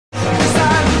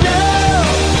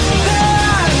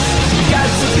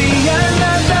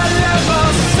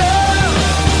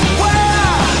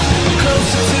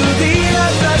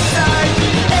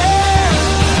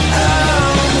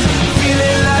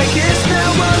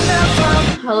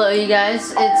Hello you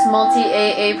guys, it's Multi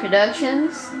AA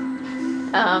Productions.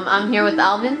 I'm here with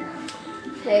Alvin.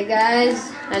 Hey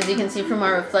guys. As you can see from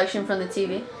our reflection from the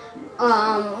TV.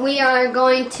 We are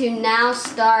going to now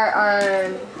start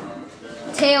our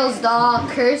Tails Doll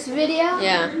curse video.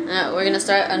 Yeah, we're gonna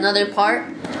start another part.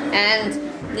 And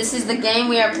this is the game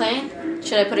we are playing.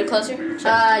 Should I put it closer?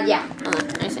 Yeah.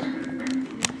 Let me see.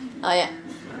 Oh yeah.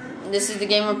 This is the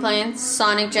game we're playing,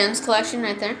 Sonic Gems Collection,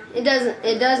 right there. It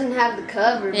doesn't have the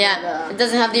cover. Yeah, but, it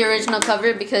doesn't have the original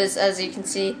cover because, as you can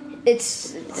see,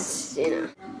 it's you know.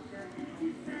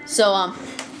 So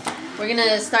we're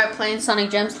gonna start playing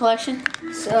Sonic Gems Collection.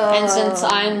 So. And since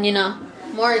I'm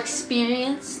more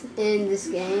experienced in this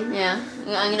game. Yeah,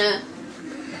 I'm gonna.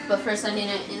 But first, I need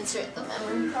to insert the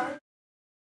memory card.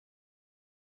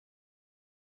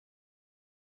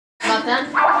 About that.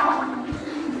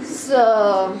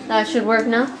 So that should work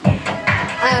now.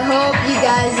 I hope you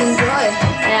guys enjoy.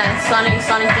 Yeah, Sonic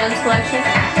Gems Collection.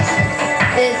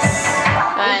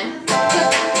 Alright.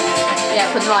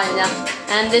 Yeah, put the volume down.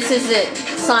 And this is it.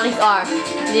 Sonic R.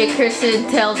 The accursed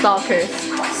Tails Doll curse.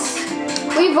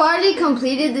 We've already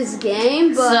completed this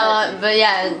game, but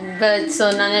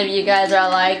so none of you guys are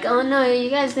like, oh no, you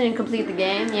guys didn't complete the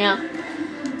game,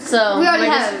 So we already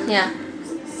have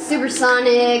Super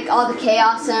Sonic, all the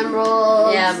Chaos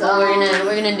Emeralds. Yeah, but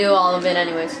we're gonna do all of it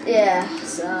anyways. Yeah,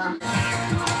 so.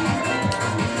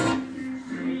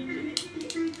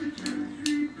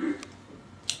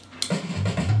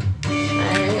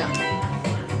 There you go.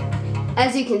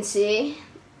 As you can see,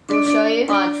 we'll show you.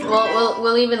 Watch.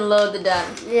 We'll even load the data.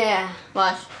 Yeah.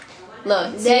 Watch.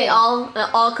 Load. See,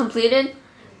 all completed,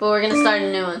 but we're gonna start a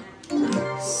new one.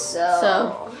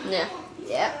 So yeah.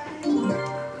 Yep.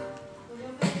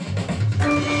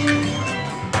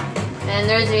 And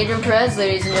there's Adrian Perez,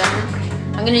 ladies and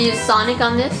gentlemen. I'm gonna use Sonic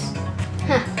on this.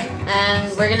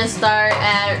 And we're gonna start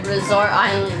at Resort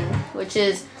Island, which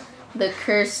is the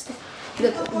cursed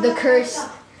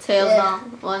Tails Doll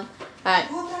one. Alright.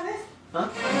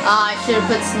 I should have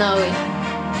put Snowy.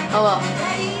 Oh well.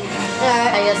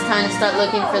 I guess time to start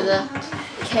looking for the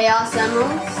Chaos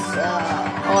Emeralds.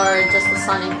 Or just the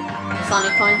Sonic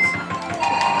coins.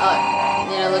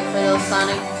 Need to look for those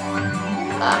Sonic.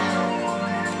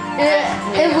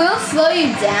 It will slow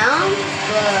you down,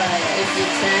 but if you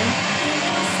turn.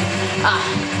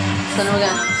 So now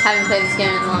haven't played this game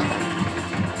in a long time.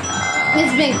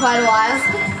 It's been quite a while.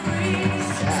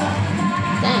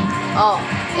 Dang. Oh,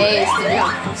 A is to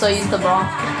jump. I'm so used to brawl.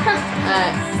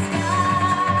 Alright.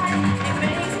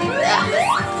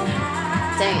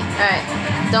 Dang it. Alright.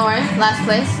 Don't worry. Last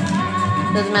place.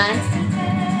 Doesn't matter.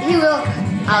 He will.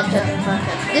 I'll catch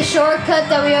it. The shortcut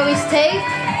that we always take.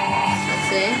 Let's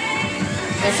see.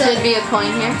 There should be a coin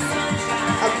here.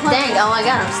 Dang, oh my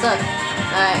god, I'm stuck.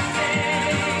 Alright.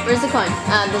 Where's the coin?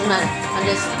 It doesn't matter. I'll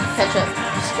just catch up.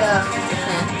 Just go.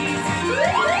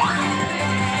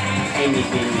 Amy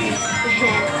being me.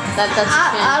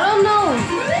 I don't know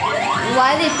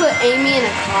why they put Amy in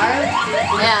a car in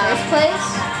the first place.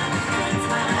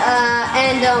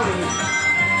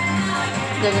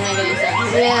 Doesn't make any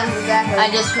sense. Yeah, exactly.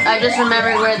 I just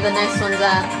remembered where the next one's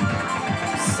at.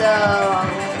 So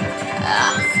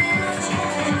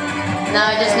now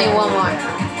I just need one more.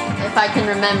 If I can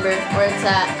remember where it's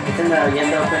at. It's in the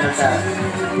yellow open of that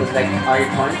with like all your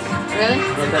coins. Really? You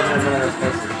have to open up one of those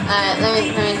places. Alright, let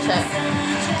me check.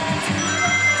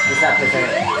 It's that place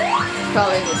right?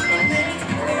 Probably this place.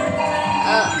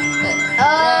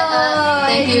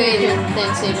 Thank you, Adrian.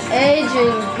 Thanks, Adrian.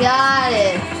 Adrian got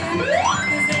it.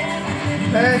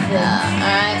 Perfect.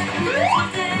 Alright.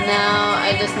 Now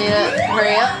I just need to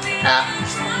hurry up.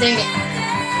 Dang it.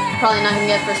 Probably not gonna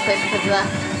get first place because of that.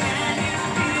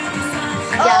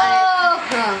 Got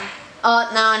it. Oh,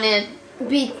 now I need to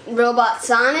beat Robot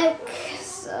Sonic.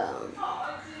 So.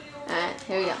 Alright,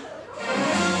 here we go.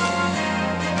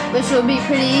 Which will be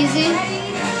pretty easy.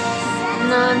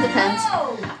 No, it depends.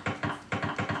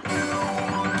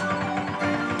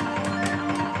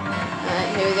 Alright,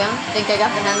 here we go. Think I got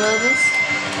the handle of this.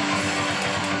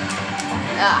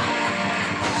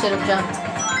 Should have jumped.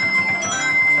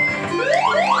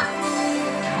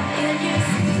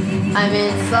 I'm in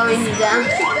slowing you down.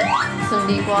 Some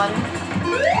deep water.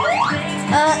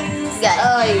 Got it.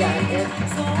 Oh, you got it, dude.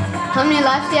 How many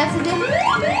laps do you have to do?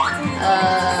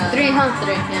 3, huh?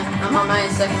 3, yeah. I'm on my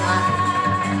second lap.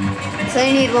 So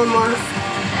you need one more.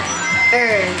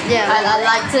 Yeah. I'd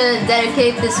like to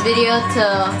dedicate this video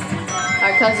to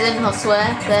our cousin Josue,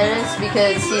 that is,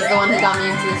 because he's the one who got me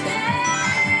into this game.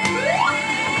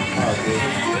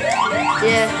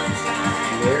 Yeah.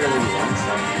 Literally one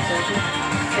second.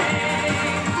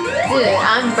 Dude,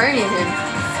 I'm burning him.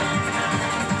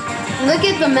 Look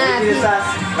at the map. Do this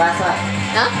last lap.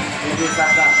 Huh? Do this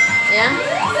last lap. Yeah?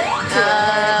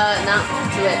 No,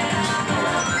 too late.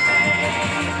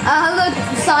 Look,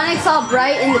 Sonic's all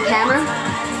bright in the camera.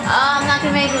 I'm not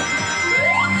gonna make it.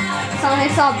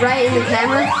 Sonic's all bright in the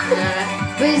camera.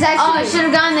 But he's Oh, actually... I should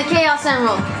have gotten the Chaos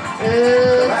Emerald.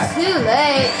 too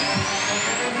late.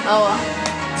 Oh well.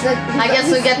 Look, I guess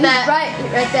we get he's that. bright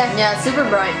right there. Yeah, super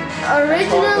bright.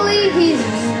 Originally, he's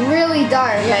really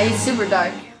dark. Yeah, he's super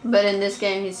dark. But in this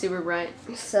game, he's super bright.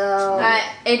 So... Alright,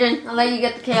 Adrian, I'll let you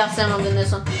get the Chaos Emerald in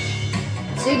this one.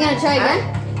 So you're gonna try again?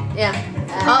 Yeah.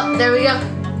 Oh, there we go.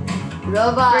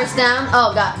 Robot. First down.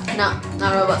 Oh, God. No,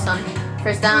 not Robot Sonic.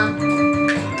 First down.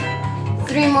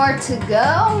 3 more to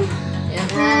go. Yeah.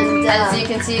 And As you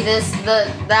can see,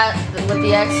 that with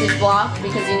the X is blocked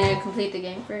because you need to complete the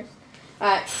game first.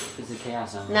 Alright. It's a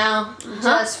chaos zone. Now,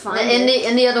 Just find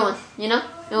in the other one, you know,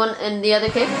 in the other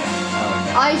cave.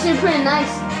 Oh, you should put it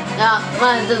nice.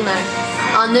 Well, it doesn't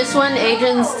matter. On this one,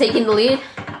 Adrian's taking the lead.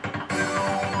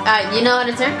 Alright, you know how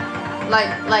to turn?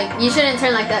 Like you shouldn't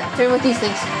turn like that. Turn with these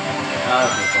things. Oh,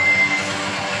 okay,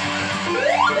 cool.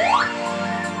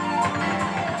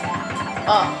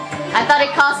 Oh, I thought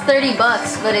it cost $30,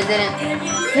 but it didn't.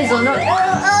 Hazel, no.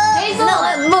 Hazel,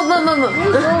 move.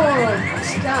 Oh,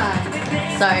 God.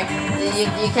 Sorry,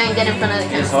 you can't get in front of the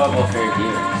It's camera. horrible for your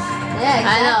viewers. Yeah,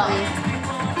 exactly. I know.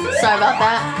 Sorry about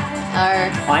that.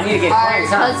 Oh, I need to get Our coins,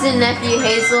 huh? cousin nephew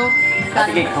Hazel. I have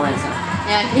to get coins, huh?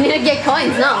 Yeah, you need to get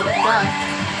coins. No,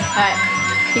 Alright,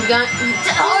 keep going.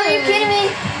 Oh, are you kidding me?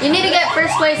 You need to get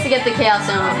first place to get the Chaos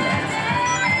Emerald.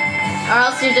 Or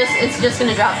else it's just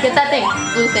gonna drop. Get that thing,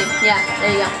 blue thing. Yeah,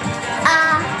 there you go.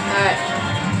 Alright.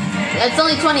 It's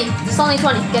only 20. It's only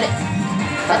 20. Get it.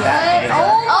 Not that cave.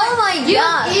 Oh my You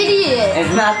God! idiot.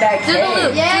 It's not that Do the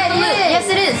loop. cave. Yeah, do the loop. it is. Yes,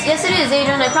 it is. Yes, it is,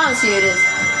 Adrian. I promise you, it is.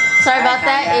 Sorry about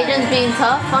that. Adrian's being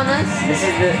tough on us.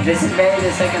 This is barely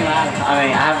the second lap. I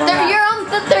mean, I have one lap. You're on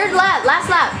the third lap. Last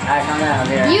lap. Alright, calm down.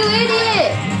 I'll be right. You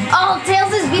idiot. Oh,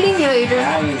 Tails is beating you, Adrian.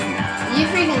 Alright. You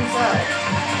freaking suck.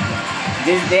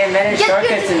 They invented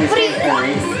shortcuts in this what do game for a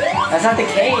reason. That's not the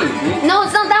cave, dude. No,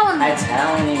 it's not that one. I'm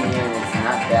telling you, it's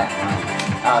not that one.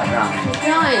 Oh, it's wrong. Keep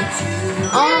going.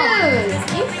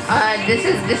 Alright, this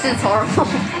is horrible.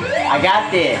 I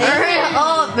got this. Hurry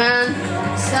up, man.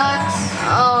 Sucks.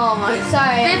 Oh my.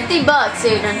 Sorry. $50,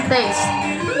 Adrian. Thanks.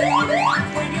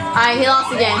 Alright, he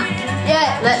lost the game.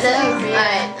 Yeah.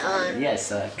 Alright. Yeah,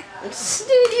 suck.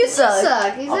 Dude, you suck.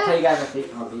 Suck. I'll play you guys a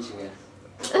FIFA. I'll beat you guys.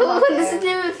 What is the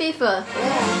name of FIFA?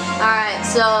 Yeah. Alright,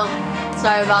 so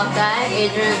sorry about that,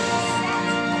 Adrian.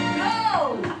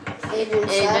 Adrian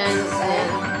sucks. Adrian, Sucks.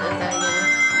 that's that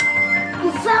again. You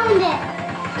found it.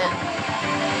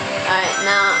 Yeah. Alright,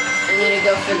 now I need to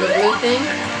go for the blue thing.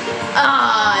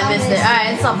 Ah, I missed it.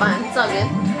 Alright, it's all fine. It's all good.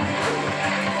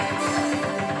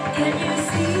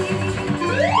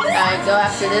 Alright, go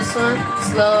after this one.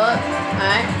 Slow up.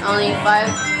 Alright, only 5,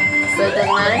 but it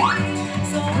doesn't matter.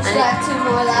 Just got 2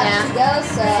 more laps to go,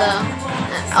 so.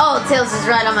 Oh, Tails is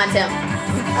right on my tail.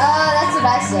 That's what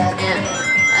I said. Yeah.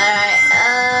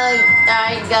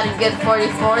 Alright, got a good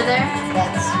 44 there.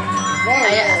 That's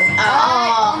very good.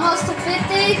 Oh. Almost to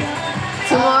 50.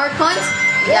 2 more coins?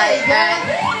 There you go.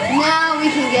 Alright. Now we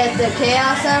can get the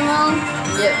Chaos Emerald.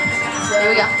 Yep. So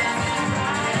here we go.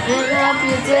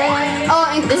 Oh,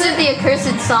 and This is the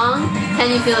accursed song. Can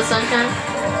you feel the sunshine?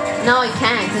 No, I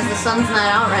can't because the sun's not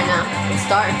out right now. It's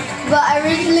dark. But I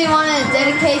originally wanted to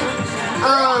dedicate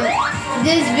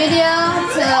this video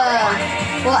to,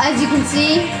 well, as you can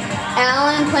see,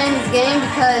 Alan playing this game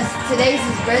because today's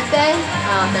his birthday.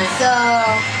 Oh, thanks. So,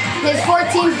 his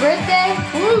 14th birthday.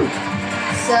 Woo.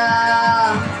 So,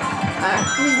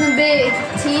 he's in the big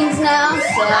teens now.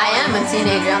 So I am a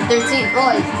teenager. I'm 13.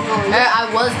 Oh, no, I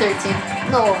was 13.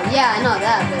 no, yeah, I know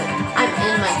that, but I'm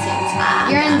in my teens.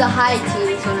 you're in the high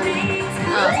teens. When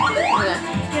Oh, okay.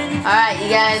 Alright, you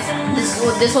guys.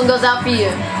 This one goes out for you.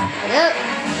 Yep.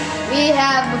 We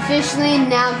have officially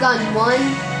now gotten 1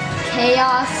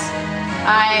 Chaos.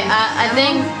 Alright, I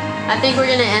think we're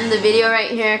gonna end the video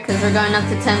right here because we're going up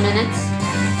to 10 minutes.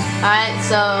 Alright,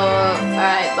 so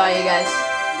alright, bye you guys.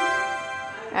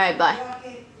 Alright, bye.